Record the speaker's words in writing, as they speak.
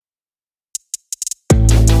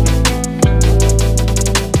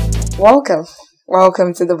Welcome.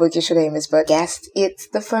 Welcome to the Book You Should Aim Is podcast. It's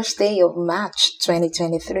the first day of March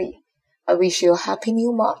 2023. I wish you a happy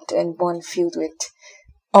new month and one filled with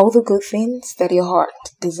all the good things that your heart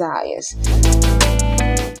desires.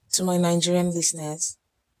 To my Nigerian listeners,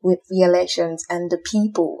 with the elections and the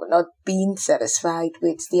people not being satisfied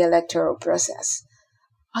with the electoral process,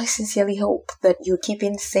 I sincerely hope that you're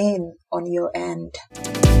keeping sane on your end.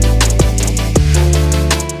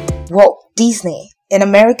 Walt Disney, an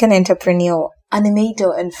American entrepreneur,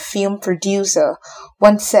 animator, and film producer,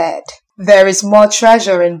 once said, "There is more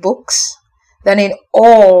treasure in books than in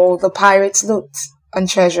all the pirates' loot on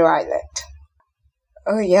Treasure Island."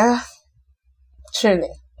 Oh yeah, truly.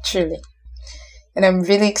 And I'm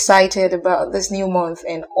really excited about this new month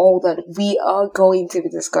and all that we are going to be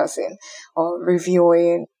discussing or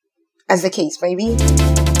reviewing, as the case may be.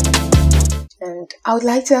 And I would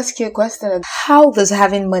like to ask you a question. How does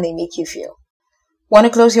having money make you feel? Want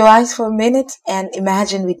to close your eyes for a minute and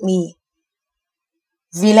imagine with me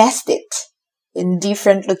real estate in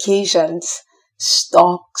different locations,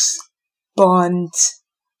 stocks, bonds,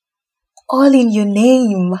 all in your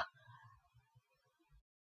name.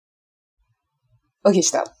 Okay,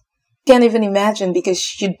 stop. Can't even imagine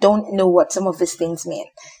because you don't know what some of these things mean.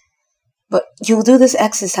 But you'll do this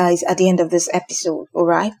exercise at the end of this episode,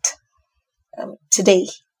 alright? Today,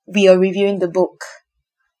 we are reviewing the book,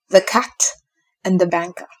 The Cat and the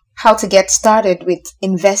Banker, How to Get Started with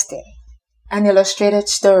Investing, an illustrated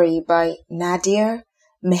story by Nadir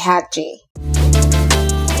Mehadji.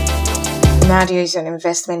 Nadir is an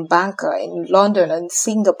investment banker in London and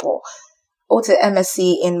Singapore, also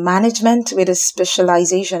MSc in management with a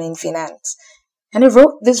specialization in finance. And he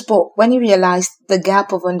wrote this book when he realized the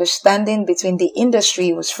gap of understanding between the industry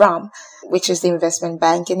he was from, which is the investment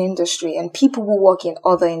banking industry, and people who work in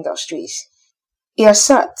other industries. He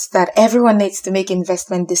asserts that everyone needs to make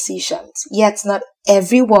investment decisions, yet not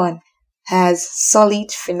everyone has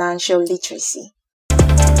solid financial literacy.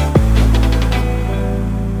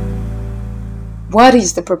 What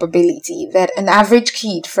is the probability that an average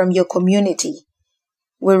kid from your community,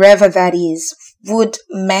 wherever that is, would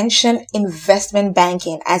mention investment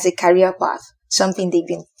banking as a career path, something they've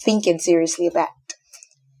been thinking seriously about?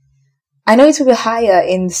 I know it will be higher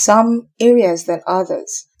in some areas than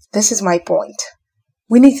others. This is my point.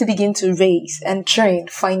 We need to begin to raise and train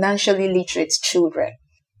financially literate children.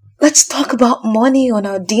 Let's talk about money on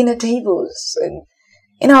our dinner tables and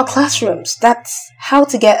in our classrooms. That's how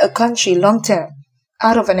to get a country long term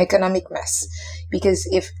out of an economic mess. Because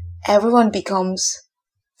if everyone becomes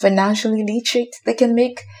financially literate, they can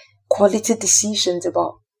make quality decisions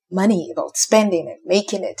about money, about spending and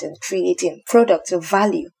making it and creating products of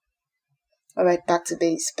value. Alright, back to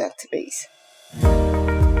base.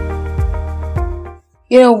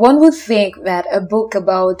 One would think that a book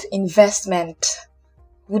about investment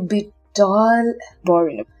would be dull,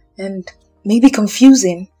 boring, and maybe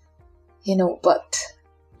confusing, but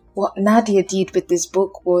what Nadia did with this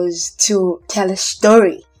book was to tell a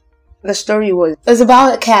story. The story was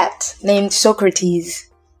about a cat named Socrates,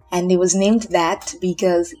 and he was named that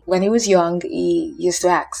because when he was young, he used to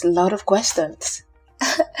ask a lot of questions.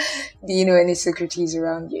 Do you know any Socrates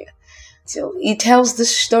around you? So he tells the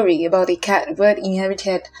story about a cat who had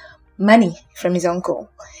inherited money from his uncle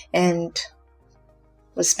and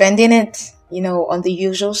was spending it, on the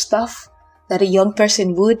usual stuff that a young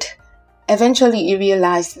person would. Eventually, he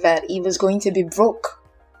realized that he was going to be broke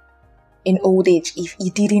in old age if he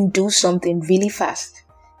didn't do something really fast.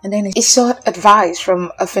 And then he sought advice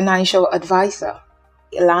from a financial advisor,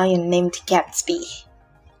 a lion named Gatsby.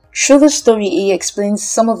 Through the story, he explains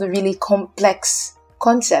some of the really complex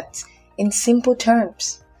concepts in simple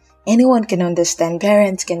terms. Anyone can understand.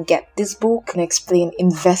 Parents can get this book and explain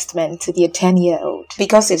investment to their 10-year-old.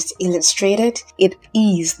 Because it's illustrated, it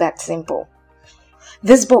is that simple.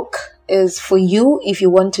 This book is for you if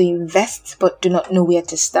you want to invest but do not know where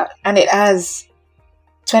to start. And it has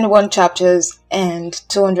 21 chapters and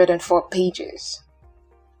 204 pages.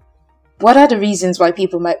 What are the reasons why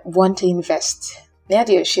people might want to invest?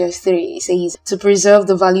 Nadia shares 3. It says to preserve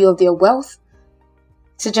the value of their wealth,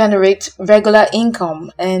 to generate regular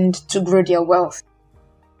income, and to grow their wealth.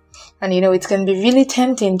 And it can be really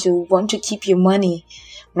tempting to want to keep your money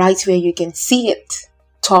right where you can see it,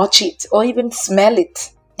 touch it, or even smell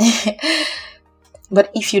it.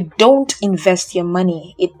 But if you don't invest your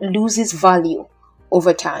money, it loses value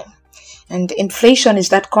over time. And inflation is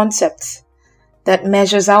that concept that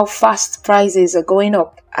measures how fast prices are going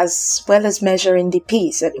up, as well as measuring the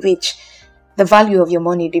pace at which the value of your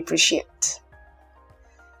money depreciates.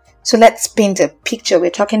 So let's paint a picture.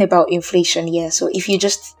 We're talking about inflation here. So if you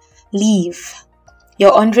just leave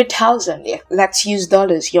Your 100,000, yeah, let's use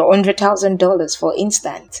dollars, your $100,000, for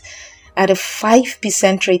instance, at a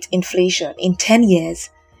 5% rate inflation in 10 years,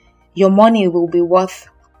 your money will be worth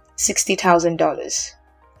 $60,000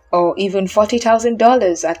 or even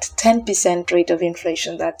 $40,000 at 10% rate of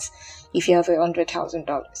inflation. That's if you have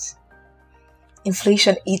 $100,000.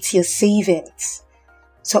 Inflation eats your savings.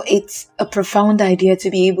 So it's a profound idea to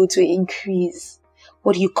be able to increase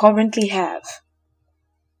what you currently have.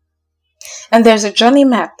 And there's a journey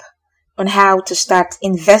map on how to start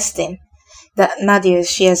investing that Nadir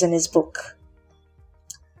shares in his book.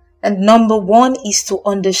 And number one is to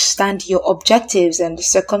understand your objectives and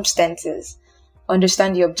circumstances.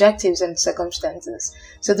 Understand your objectives and circumstances.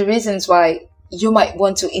 So the reasons why you might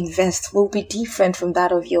want to invest will be different from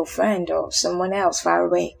that of your friend or someone else far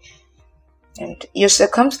away. And your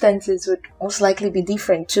circumstances would most likely be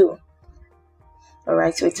different too.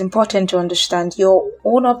 Alright, so it's important to understand your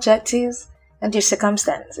own objectives and your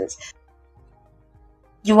circumstances.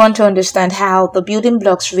 You want to understand how the building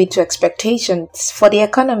blocks relate to expectations for the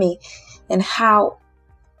economy and how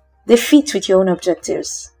they fit with your own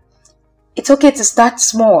objectives. It's okay to start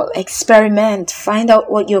small, experiment, find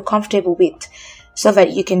out what you're comfortable with so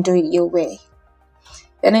that you can do it your way.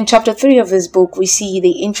 And in chapter 3 of this book, we see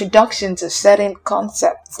the introduction to certain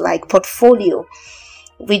concepts like portfolio,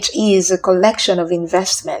 which is a collection of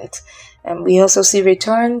investment. And we also see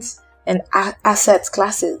returns and asset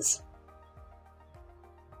classes.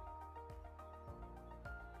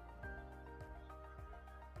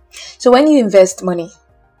 So when you invest money,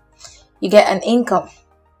 you get an income.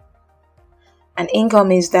 An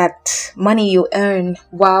income is that money you earn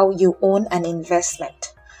while you own an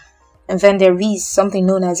investment. And then there is something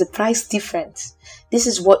known as a price difference. This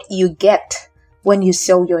is what you get when you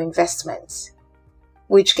sell your investments,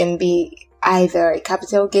 which can be either a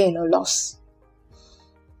capital gain or loss.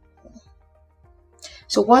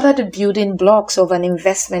 So what are the building blocks of an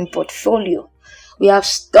investment portfolio? We have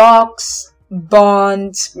stocks,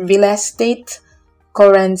 bonds, real estate,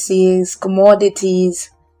 currencies, commodities,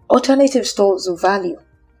 alternative stores of value.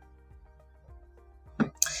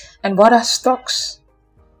 And what are stocks?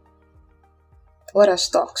 What are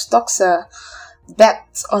stocks? Stocks are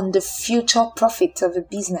bets on the future profits of a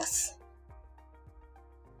business.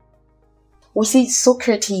 We see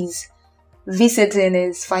Socrates visiting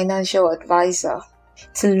his financial advisor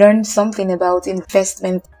to learn something about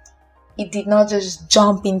investment. He did not just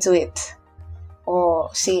jump into it or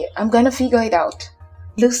say, I'm going to figure it out.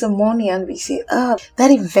 Lose some money and we say, that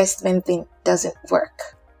investment thing doesn't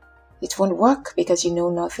work. It won't work because you know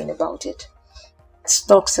nothing about it.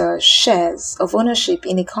 Stocks are shares of ownership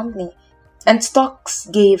in a company, and stocks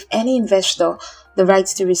gave any investor the right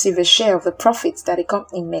to receive a share of the profits that a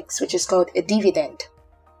company makes, which is called a dividend.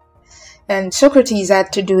 And Socrates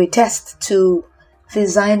had to do a test to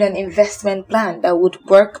design an investment plan that would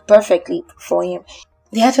work perfectly for him.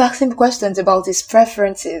 They had to ask him questions about his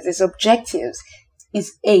preferences, his objectives,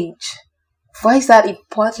 his age. Why is that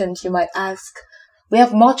important, you might ask? We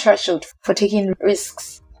have more threshold for taking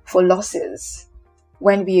risks, for losses,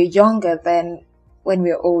 when we are younger than when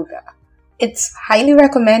we are older. It's highly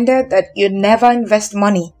recommended that you never invest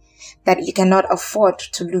money that you cannot afford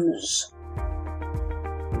to lose.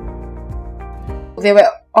 There were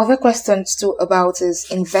other questions too about his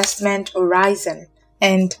investment horizon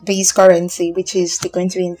and base currency, which is they're going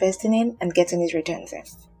to be investing in and getting his returns in.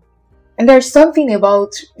 And there's something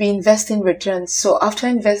about reinvesting returns. So after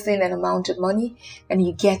investing an amount of money and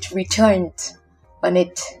you get returns on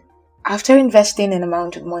it, after investing an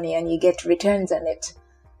amount of money and you get returns on it,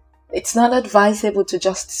 it's not advisable to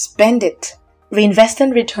just spend it.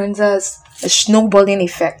 Reinvesting returns as a snowballing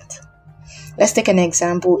effect. Let's take an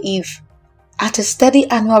example. If at a steady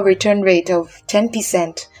annual return rate of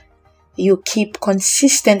 10%, you keep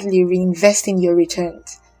consistently reinvesting your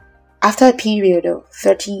returns, after a period of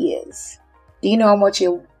 30 years, do you know how much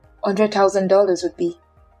your $100,000 would be?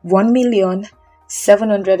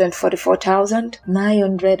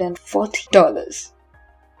 $1,744,940.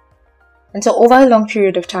 And so over a long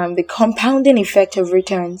period of time, the compounding effect of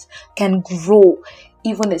returns can grow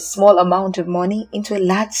even a small amount of money into a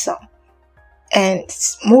large sum. And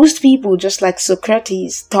most people, just like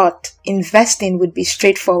Socrates, thought investing would be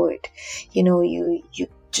straightforward. You know, you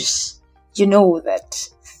know that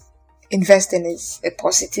investing is a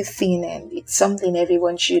positive thing and it's something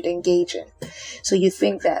everyone should engage in. So you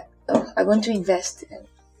think that, I want to invest, and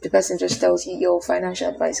the person just tells you, your financial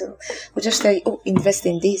advisor will just tell you, invest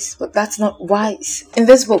in this, but that's not wise. In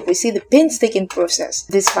this book, we see the painstaking process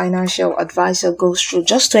this financial advisor goes through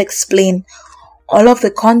just to explain all of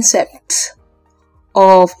the concepts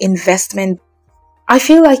of investment. I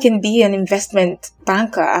feel I can be an investment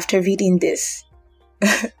banker after reading this.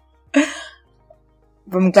 But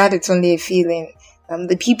I'm glad it's only a feeling.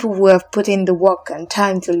 The people who have put in the work and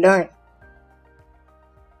time to learn,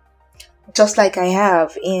 just like I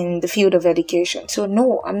have in the field of education. So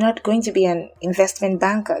no, I'm not going to be an investment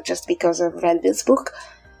banker just because I've read this book,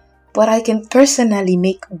 but I can personally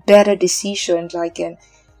make better decisions. I can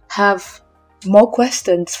have more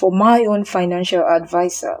questions for my own financial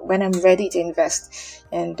advisor when I'm ready to invest.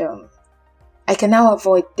 And I can now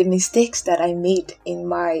avoid the mistakes that I made in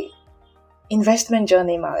my investment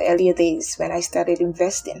journey in my earlier days when I started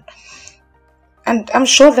investing. And I'm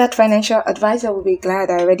sure that financial advisor will be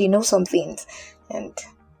glad I already know some things. And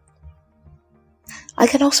I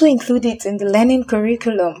can also include it in the learning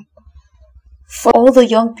curriculum for all the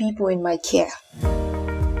young people in my care.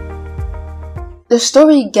 The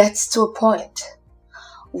story gets to a point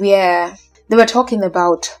where they were talking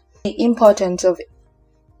about the importance of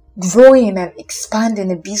growing and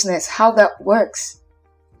expanding a business, how that works.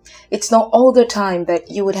 It's not all the time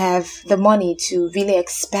that you would have the money to really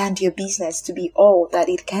expand your business to be all that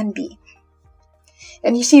it can be.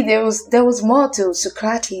 And you see, there was more to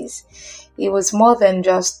Socrates. It was more than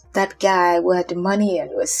just that guy who had the money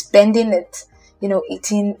and was spending it,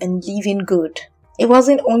 eating and living good. It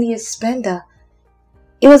wasn't only a spender.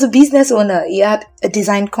 He was a business owner. He had a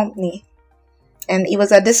design company. And it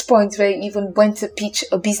was at this point where he even went to pitch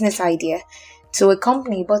a business idea to a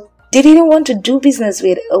company, but they didn't want to do business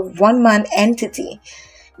with a one-man entity.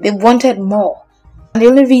 They wanted more. And the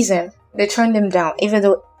only reason they turned him down, even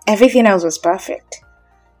though everything else was perfect,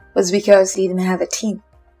 was because he didn't have a team.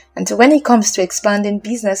 And so when it comes to expanding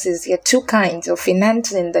businesses, there are two kinds of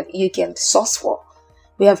financing that you can source for.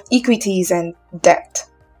 We have equities and debt.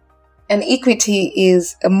 And equity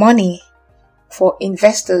is a money for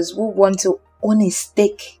investors who want to own a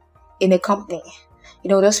stake in a company.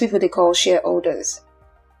 Those people they call shareholders.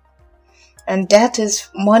 And that is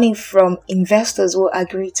money from investors who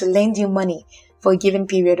agree to lend you money for a given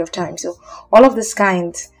period of time. So all of this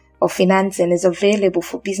kind of financing is available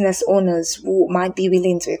for business owners who might be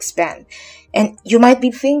willing to expand. And you might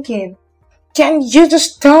be thinking, can you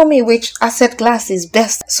just tell me which asset class is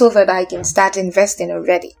best so that I can start investing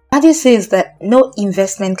already? Nadir says that no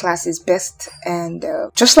investment class is best. And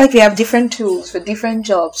just like we have different tools for different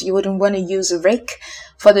jobs, you wouldn't want to use a rake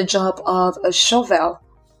for the job of a shovel.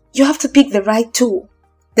 You have to pick the right tool,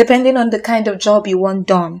 depending on the kind of job you want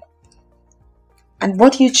done. And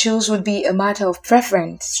what you choose would be a matter of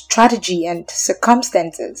preference, strategy, and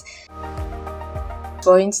circumstances.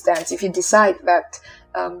 For instance, if you decide that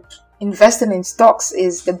investing in stocks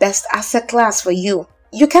is the best asset class for you,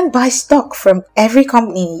 you can buy stock from every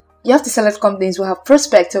company. You have to select companies who have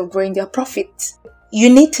prospects of growing their profits.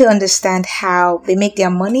 You need to understand how they make their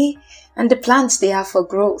money and the plans they have for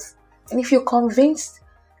growth. And if you're convinced,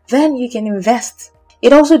 then you can invest.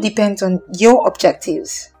 It also depends on your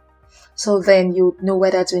objectives. So then you know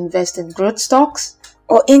whether to invest in growth stocks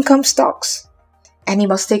or income stocks. And you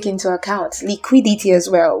must take into account liquidity as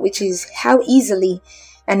well, which is how easily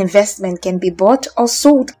an investment can be bought or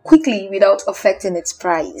sold quickly without affecting its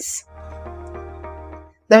price.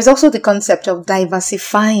 There's also the concept of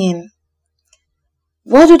diversifying.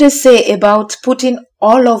 What do they say about putting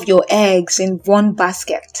all of your eggs in one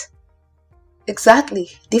basket?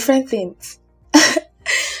 Exactly, different things.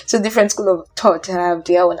 So different schools of thought have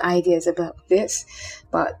their own ideas about this,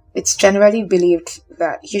 but it's generally believed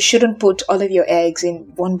that you shouldn't put all of your eggs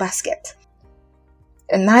in one basket.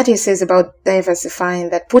 And Nadir says about diversifying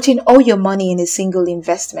that putting all your money in a single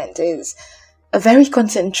investment is a very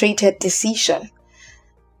concentrated decision.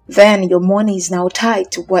 Then your money is now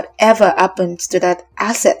tied to whatever happens to that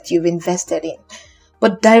asset you've invested in.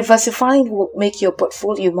 But diversifying will make your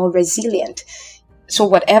portfolio more resilient. So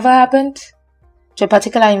whatever happened to a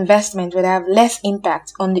particular investment will have less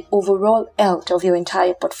impact on the overall health of your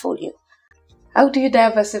entire portfolio. How do you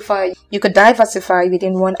diversify? You could diversify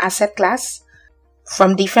within one asset class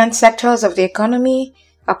from different sectors of the economy,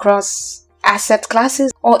 across asset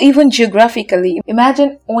classes, or even geographically.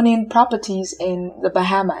 Imagine owning properties in the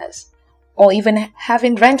Bahamas, or even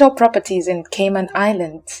having rental properties in Cayman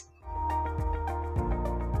Islands.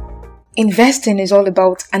 Investing is all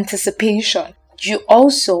about anticipation. You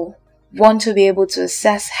also want to be able to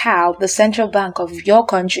assess how the central bank of your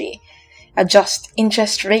country adjusts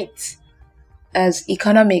interest rates as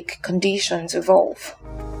economic conditions evolve.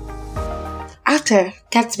 After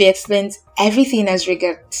Gatsby explains everything as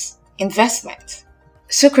regards investment,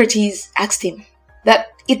 Socrates asked him that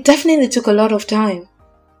it definitely took a lot of time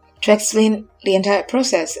to explain the entire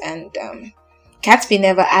process, and Gatsby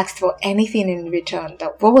never asked for anything in return.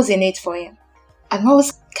 That what was in it for him? And what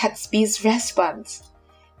was Gatsby's response?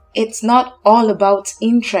 It's not all about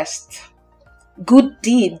interest. Good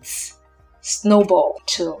deeds snowball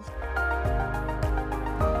too.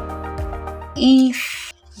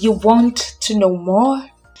 If you want to know more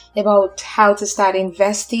about how to start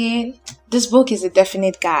investing, this book is a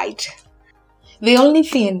definite guide. The only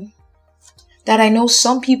thing that I know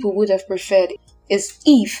some people would have preferred is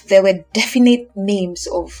if there were definite names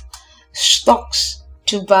of stocks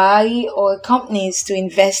to buy or companies to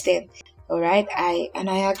invest in. Alright, I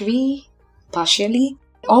agree partially.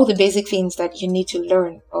 All the basic things that you need to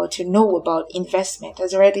learn or to know about investment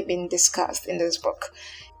has already been discussed in this book.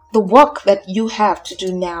 The work that you have to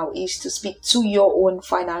do now is to speak to your own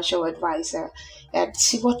financial advisor and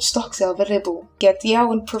see what stocks are available. Get their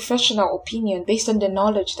own professional opinion based on the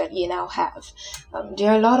knowledge that you now have.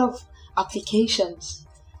 There are a lot of applications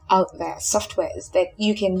out there, softwares that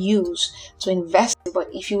you can use to invest. But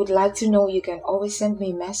if you would like to know, you can always send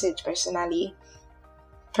me a message personally.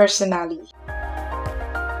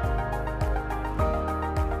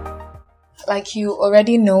 Like you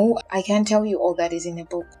already know, I can't tell you all that is in a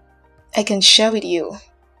book. I can share with you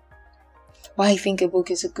why I think a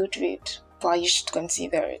book is a good read, why you should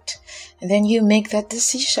consider it. And then you make that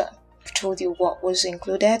decision. I've told you what was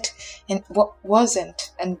included and what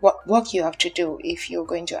wasn't, and what work you have to do if you're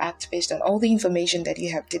going to act based on all the information that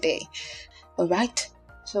you have today. Alright?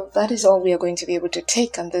 So that is all we are going to be able to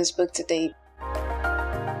take on this book today.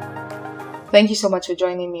 Thank you so much for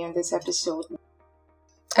joining me on this episode.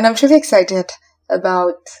 And I'm truly excited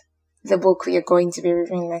about the book we are going to be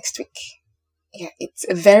reviewing next week. Yeah, it's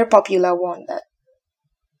a very popular one that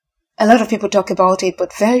a lot of people talk about it,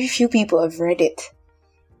 but very few people have read it.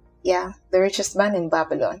 Yeah, The Richest Man in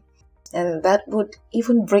Babylon. And that would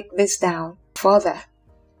even break this down further.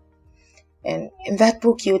 And in that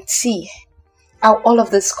book, you would see how all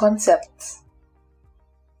of these concepts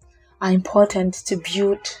are important to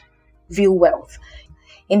build real wealth.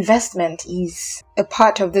 Investment is a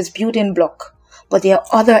part of this building block, but there are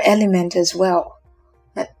other elements as well.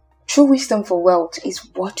 And true wisdom for wealth is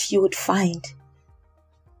what you would find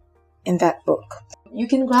in that book. You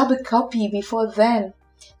can grab a copy before then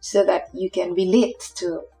so that you can relate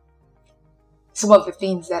to some of the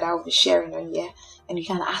things that I'll be sharing on here, and you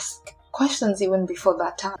can ask questions even before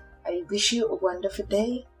that time. I wish you a wonderful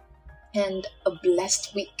day and a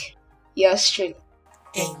blessed week. Yours truly,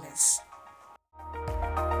 Amos.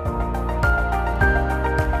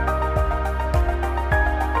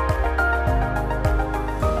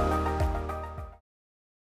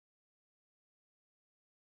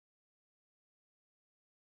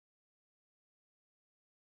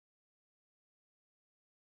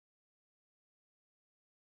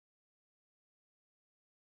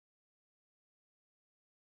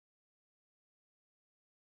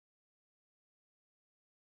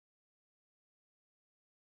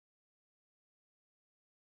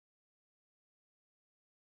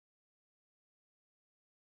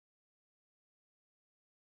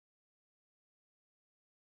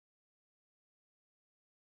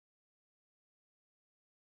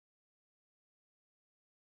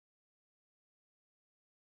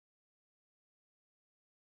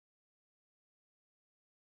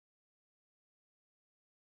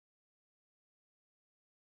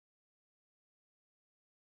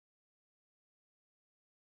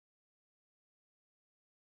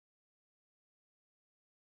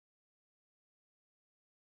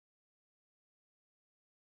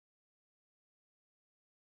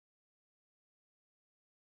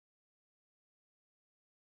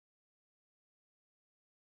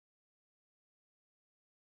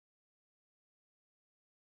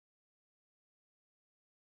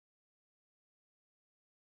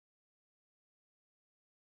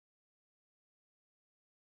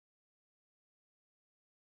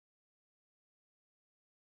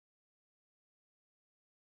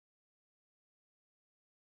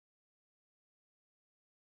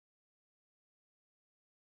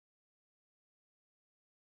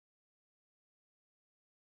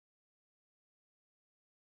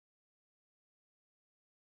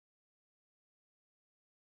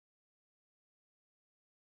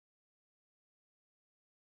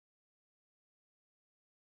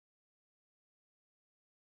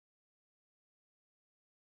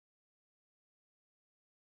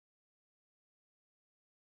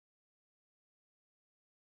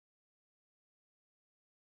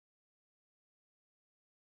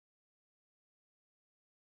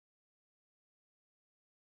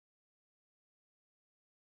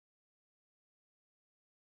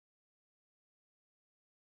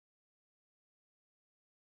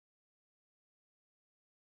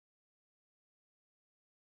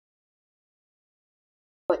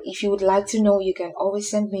 But if you would like to know, you can always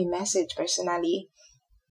send me a message personally